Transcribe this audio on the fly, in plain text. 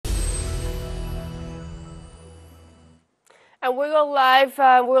And we go live.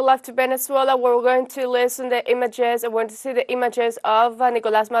 We're live to Venezuela, where we're going to listen the images. We're going to see the images of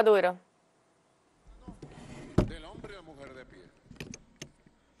Nicolás Maduro.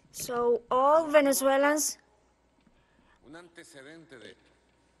 So all Venezuelans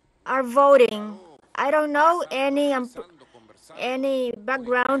are voting. I don't know any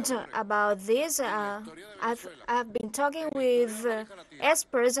background about this. I've been talking with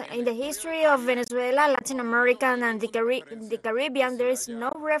experts in the history of Venezuela, Latin America, and the Caribbean. There is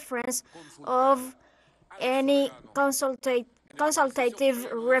no reference of any consultative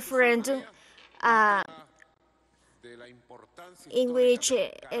referendum in which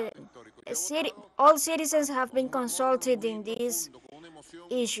all citizens have been consulted in this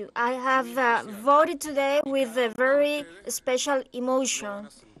issue. I have voted today with a very special emotion,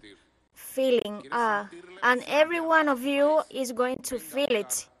 feeling, and every one of you is going to feel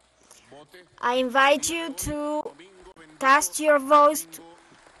it. I invite you to cast your vote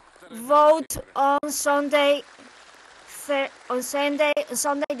on Sunday,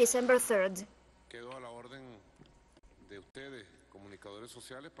 December 3rd.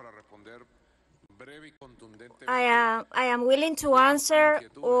 I am willing to answer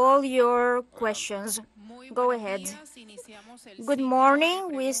all your questions. Go ahead. Good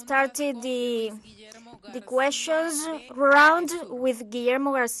morning. We started the questions round with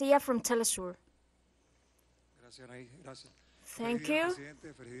Guillermo Garcia from teleSUR. Thank you.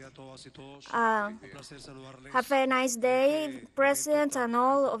 Have a nice day, President, and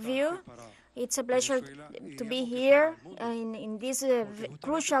all of you. It's a pleasure to be here in this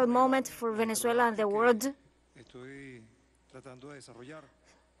crucial moment for Venezuela and the world.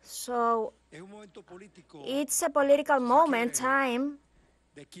 So, it's a political moment, time.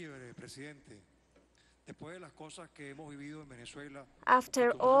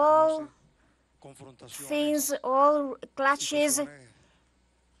 After all things, all clashes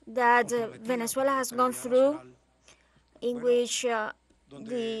that Venezuela has gone through, in which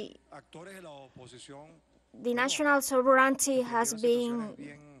the national sovereignty has been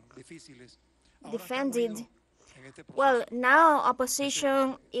defended. Well, now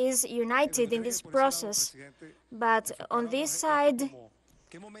opposition is united in this process, but on this side,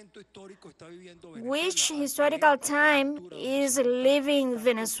 which historical time is living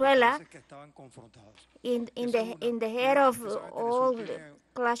Venezuela in the head of all the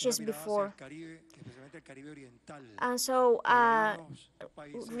clashes before? And so,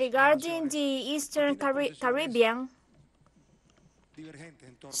 regarding the Eastern Caribbean,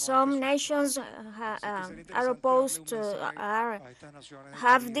 some nations are opposed to,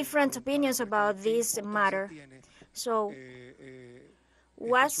 have different opinions about this matter. So,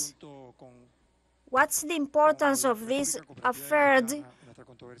 what's the importance of this affair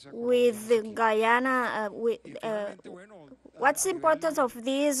with Guyana? What's the importance of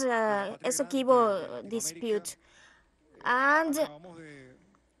this Essequibo dispute? And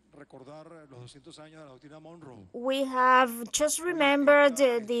we have just remembered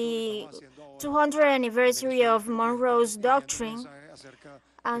the 200th anniversary of Monroe's Doctrine.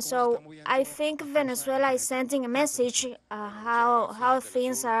 And so I think Venezuela is sending a message how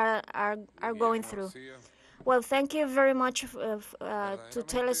things are going through. Well, thank you very much to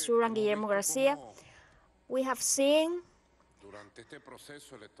teleSUR and Guillermo Garcia. We have seen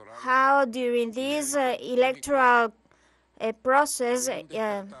how during this electoral process,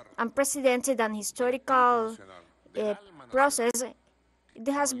 unprecedented and historical process,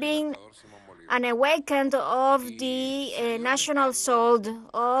 there has been an awakening of the national soul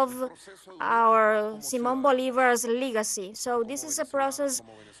of our Simón Bolívar's legacy. So this is a process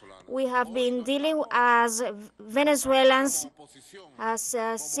we have been dealing as Venezuelans, as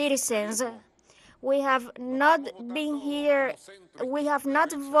citizens. We have not been here, we have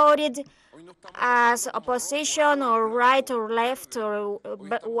not voted as opposition or right or left or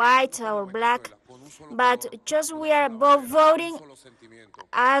white or black, but just we are both voting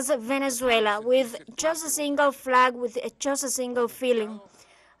as Venezuela with just a single flag, with just a single feeling.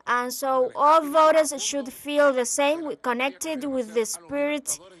 And so all voters should feel the same, connected with the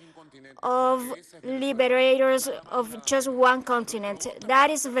spirit of liberators of just one continent.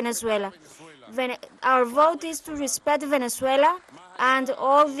 That is Venezuela. Our vote is to respect Venezuela and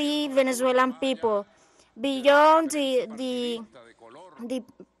all the Venezuelan people beyond the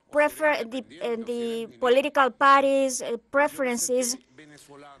political parties' preferences.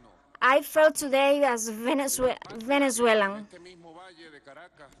 I felt today as Venezuelan.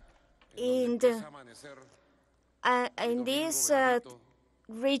 In this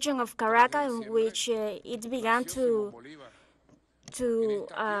region of Caracas, in which it began to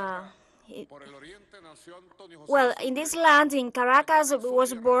Well, in this land, in Caracas,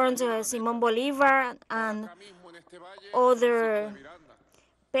 was born Simón Bolívar and other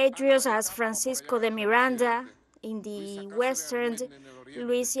patriots as Francisco de Miranda in the western,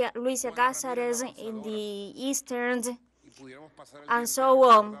 Luisa Cáceres in the eastern, and so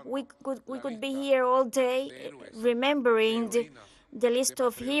on. We could be here all day remembering the list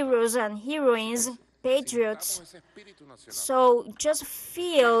of heroes and heroines, patriots. So just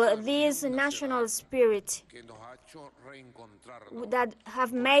feel this national spirit that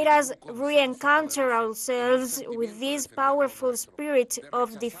have made us re-encounter ourselves with this powerful spirit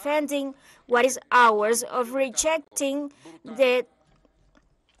of defending what is ours, of rejecting the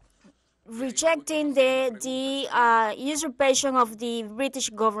usurpation of the British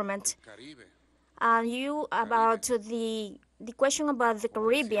government. And you about the question about the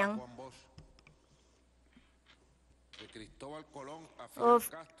Caribbean,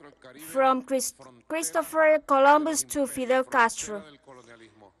 from Christopher Columbus to Fidel Castro,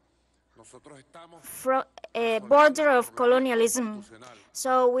 from a border of colonialism.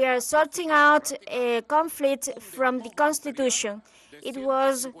 So we are sorting out a conflict from the Constitution. It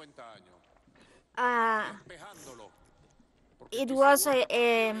was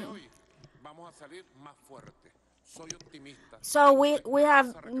so we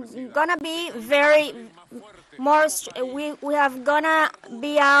have gonna be very more. We have gonna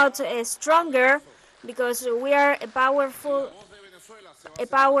be out stronger because we are a powerful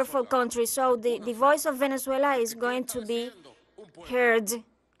country. So the voice of Venezuela is going to be heard.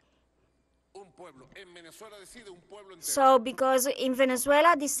 So because in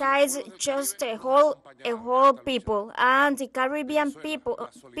Venezuela decides just a whole people, and the Caribbean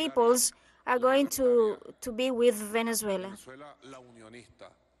peoples are going to be with Venezuela.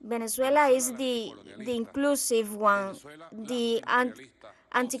 Venezuela is the inclusive one, the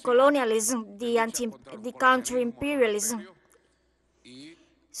anti-colonialism, the counter-imperialism.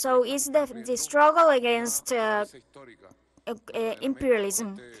 So it's the struggle against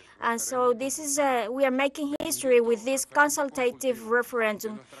imperialism. And so this is we are making history with this consultative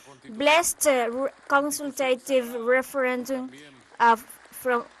referendum, blessed consultative referendum of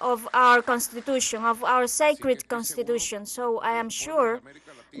our constitution, of our sacred constitution. So I am sure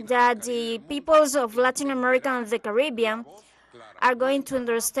that the peoples of Latin America and the Caribbean are going to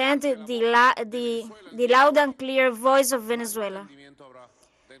understand the loud and clear voice of Venezuela.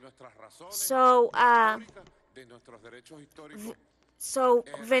 So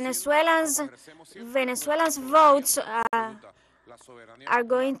Venezuelans' votes are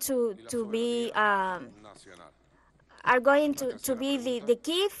going to be the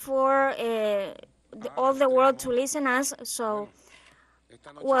key for all the world to listen us. So,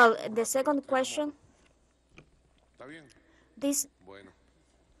 well, the second question. This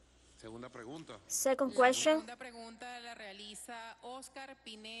second question.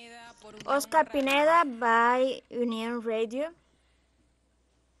 Oscar Pineda by Union Radio.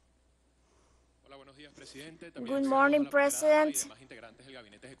 Good morning, President,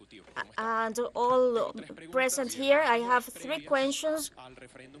 and all present here. I have three questions.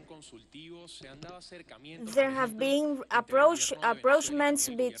 There have been approachments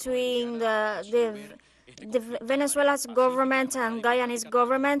between the Venezuela's government and Guyanese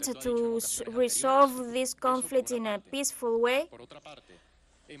government to resolve this conflict in a peaceful way.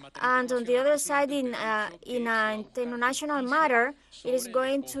 And on the other side, in an international matter, it is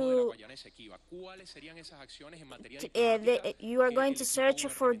going to you are going to search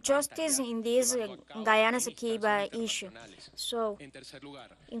for justice in this Guyana Essequibo issue. So,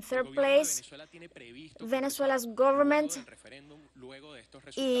 in third place, Venezuela's government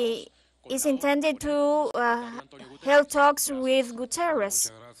is intended to hold talks with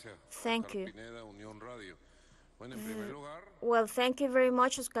Guterres. Thank you. Well, thank you very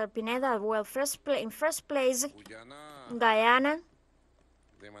much, Oscar Pineda. Well, in first place, Guyana,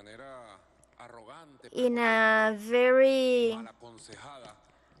 in a very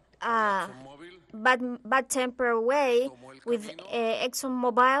bad-tempered way, with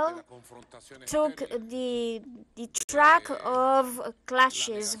ExxonMobil, took the track of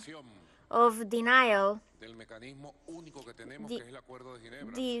clashes, of denial,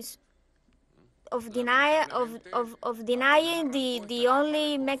 of denying the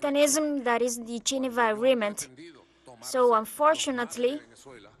only mechanism that is the Geneva Agreement. So unfortunately,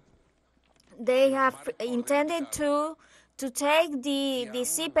 they have intended to take the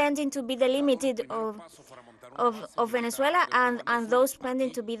sea pending to be delimited of Venezuela and those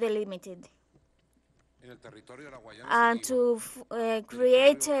pending to be delimited, and to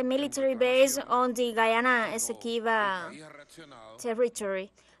create a military base on the Guyana Essequibo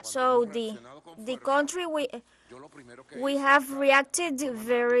territory. So the country we have reacted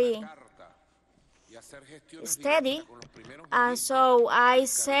very steady, and so I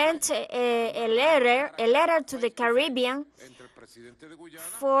sent a letter to the Caribbean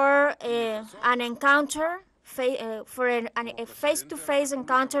for an encounter, for a face-to-face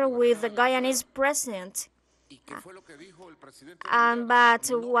encounter with the Guyanese president. But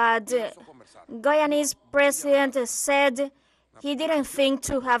what Guyanese president said, he didn't think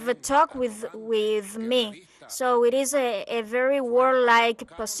to have a talk with me. So it is a very warlike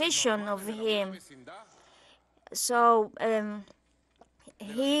position of him. So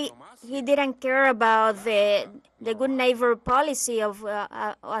he didn't care about the good neighbor policy of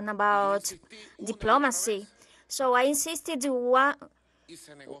and about diplomacy. So I insisted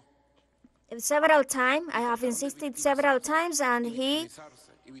several times. I have insisted several times, and he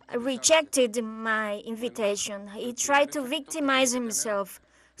rejected my invitation. He tried to victimize himself.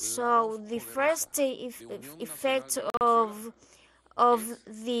 So the first effect of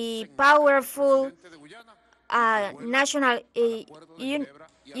the powerful national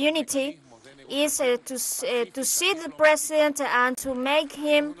unity is to see the president and to make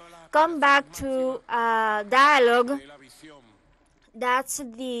him come back to dialogue. That's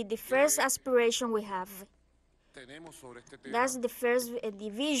the first aspiration we have. That's the first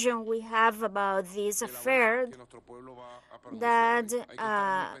division we have about this affair, that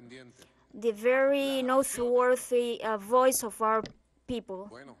the very noteworthy voice of our people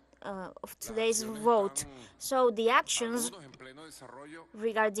of today's vote. So the actions,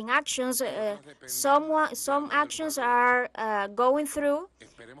 regarding actions, some actions are going through,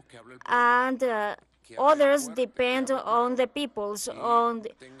 and others depend on the peoples,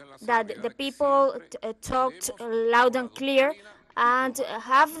 that the people talked loud and clear and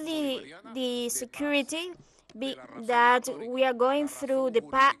have the security that we are going through the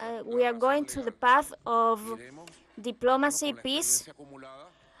to the path of diplomacy, peace,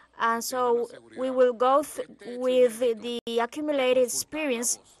 and so we will go with the accumulated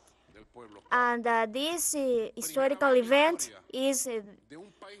experience. And this historical event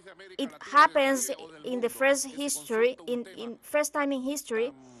it happens in the first time in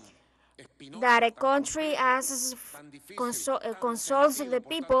history that a country consults the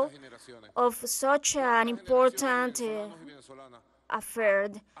people of such an important affair.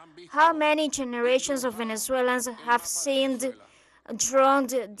 How many generations of Venezuelans have drawn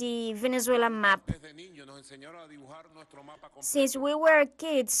the Venezuelan map? Since we were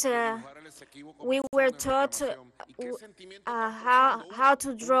kids, we were taught how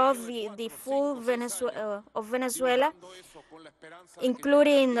to draw the full of Venezuela,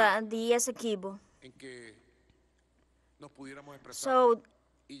 including the Essequibo. So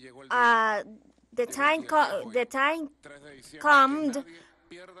the time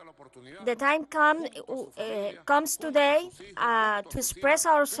comes today to express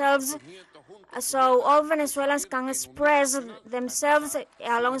ourselves, so all Venezuelans can express themselves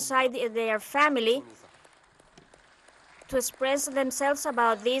alongside their family, to express themselves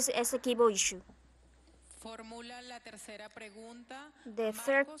about this Essequibo issue. The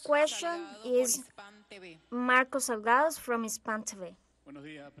third question is Marcos Salgados from Hispan TV.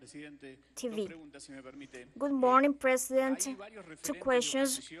 Good morning, President. Two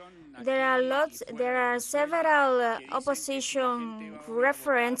questions. There are several opposition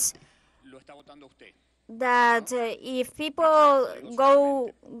referents that if people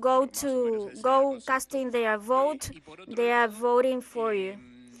go casting their vote, they are voting for you.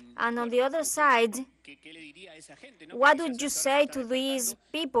 And on the other side, what would you say to these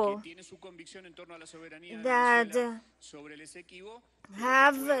people that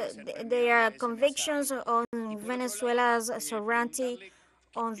have their convictions on Venezuela's sovereignty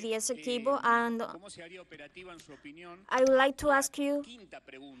on the Essequibo? And I would like to ask you,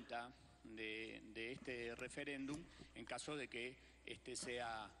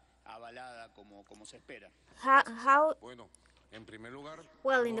 how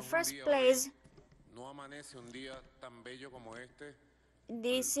well, in the first place,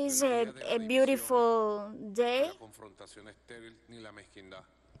 this is a beautiful day.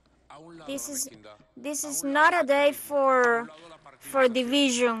 This is not a day for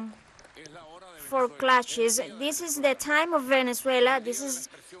division, for clashes. This is the time of Venezuela.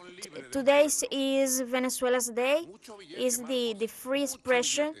 Today is Venezuela's day. Is the free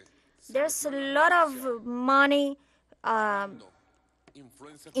expression. There's a lot of money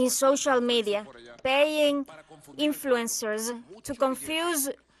in social media, paying influencers to confuse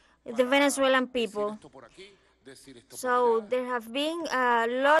the Venezuelan people. So there have been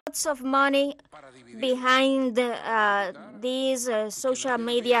lots of money behind this social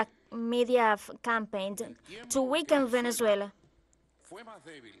media campaign to weaken Venezuela.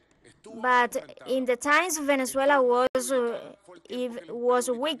 But in the times Venezuela was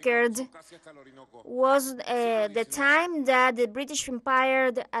weakened, was the time that the British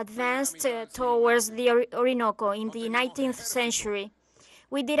Empire advanced towards the Orinoco in the 19th century.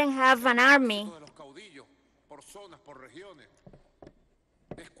 We didn't have an army.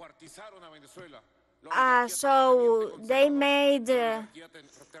 So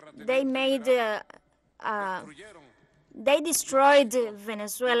they destroyed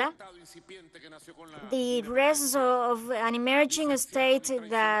Venezuela, the rest of an emerging state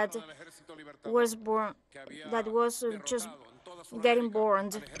that was just getting born.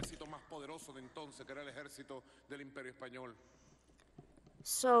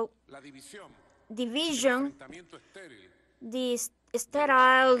 So, division, the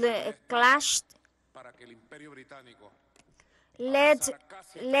sterile clash led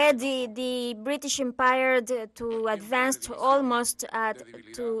the British Empire to advance to almost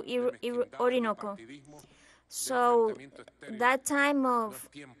to Orinoco. So that time of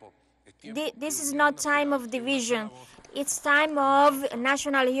this is not time of division. It's time of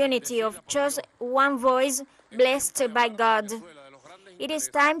national unity, of just one voice blessed by God. It is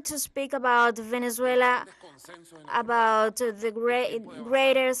time to speak about Venezuela, about the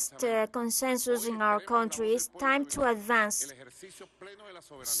greatest consensus in our country. It's time to advance.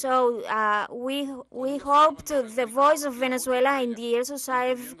 So we hope to the voice of Venezuela in the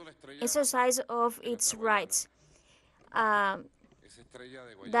exercise of its rights.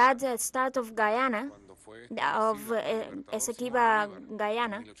 That start of Guyana, of Essequibo,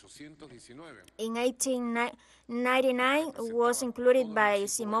 Guyana, in 1899 was included by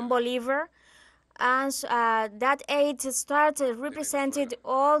Simon Bolivar, and that aid started represented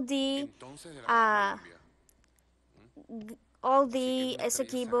all the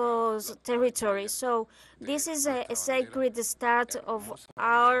Essequibo's territory. So this is a sacred start of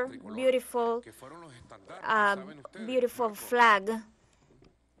our beautiful flag.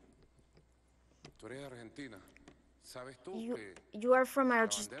 You are from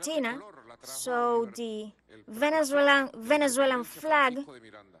Argentina, so the Venezuelan flag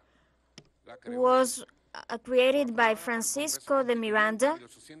was created by Francisco de Miranda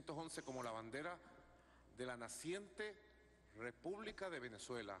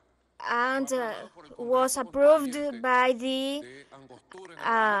and was approved by the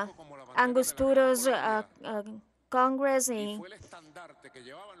Angosturos Congress,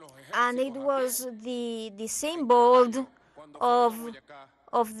 and it was the symbol of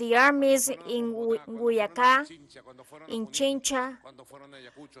the armies in Guayaquil, in Chincha,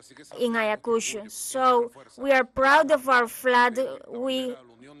 in Ayacucho. So we are proud of our flag.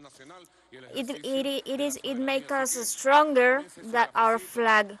 It makes us stronger than our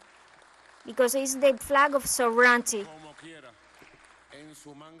flag, because it's the flag of sovereignty.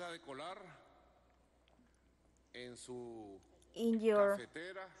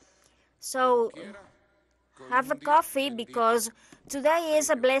 So have a coffee, because today is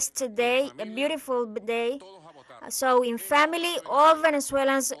a blessed day, a beautiful day. So in family, all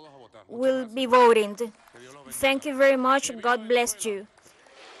Venezuelans will be voting. Thank you very much. God bless you.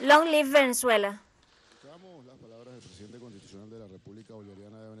 Long live Venezuela.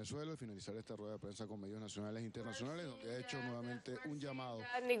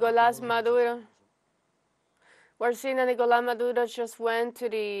 Nicolás Maduro. We're seeing that Nicolás Maduro just went to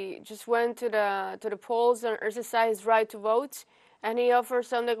the polls and exercised his right to vote, and he offered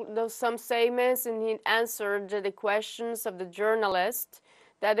some statements, and he answered the questions of the journalists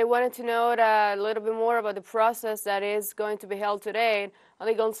that they wanted to know a little bit more about the process that is going to be held today on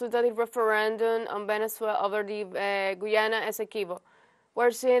the consultative referendum on Venezuela over the Guyana Essequibo. We're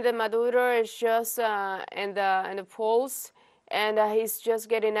seeing that Maduro is just in the polls, and he's just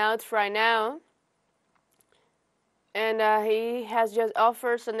getting out right now. And he has just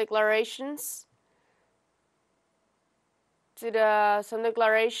offered some declarations to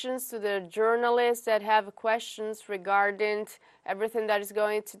the journalists that have questions regarding everything that is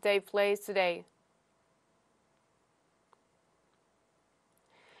going to take place today.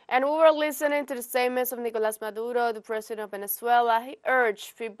 And we were listening to the statements of Nicolás Maduro, the president of Venezuela. He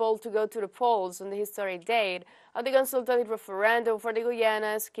urged people to go to the polls on the historic date of the consultative referendum for the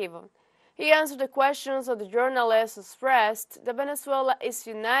Guyana Essequibo. He answered the questions of the journalists, expressed that Venezuela is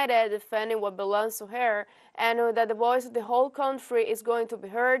united defending what belongs to her, and that the voice of the whole country is going to be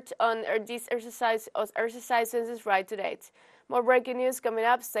heard on this exercising its right to date. More breaking news coming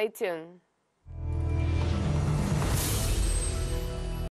up. Stay tuned.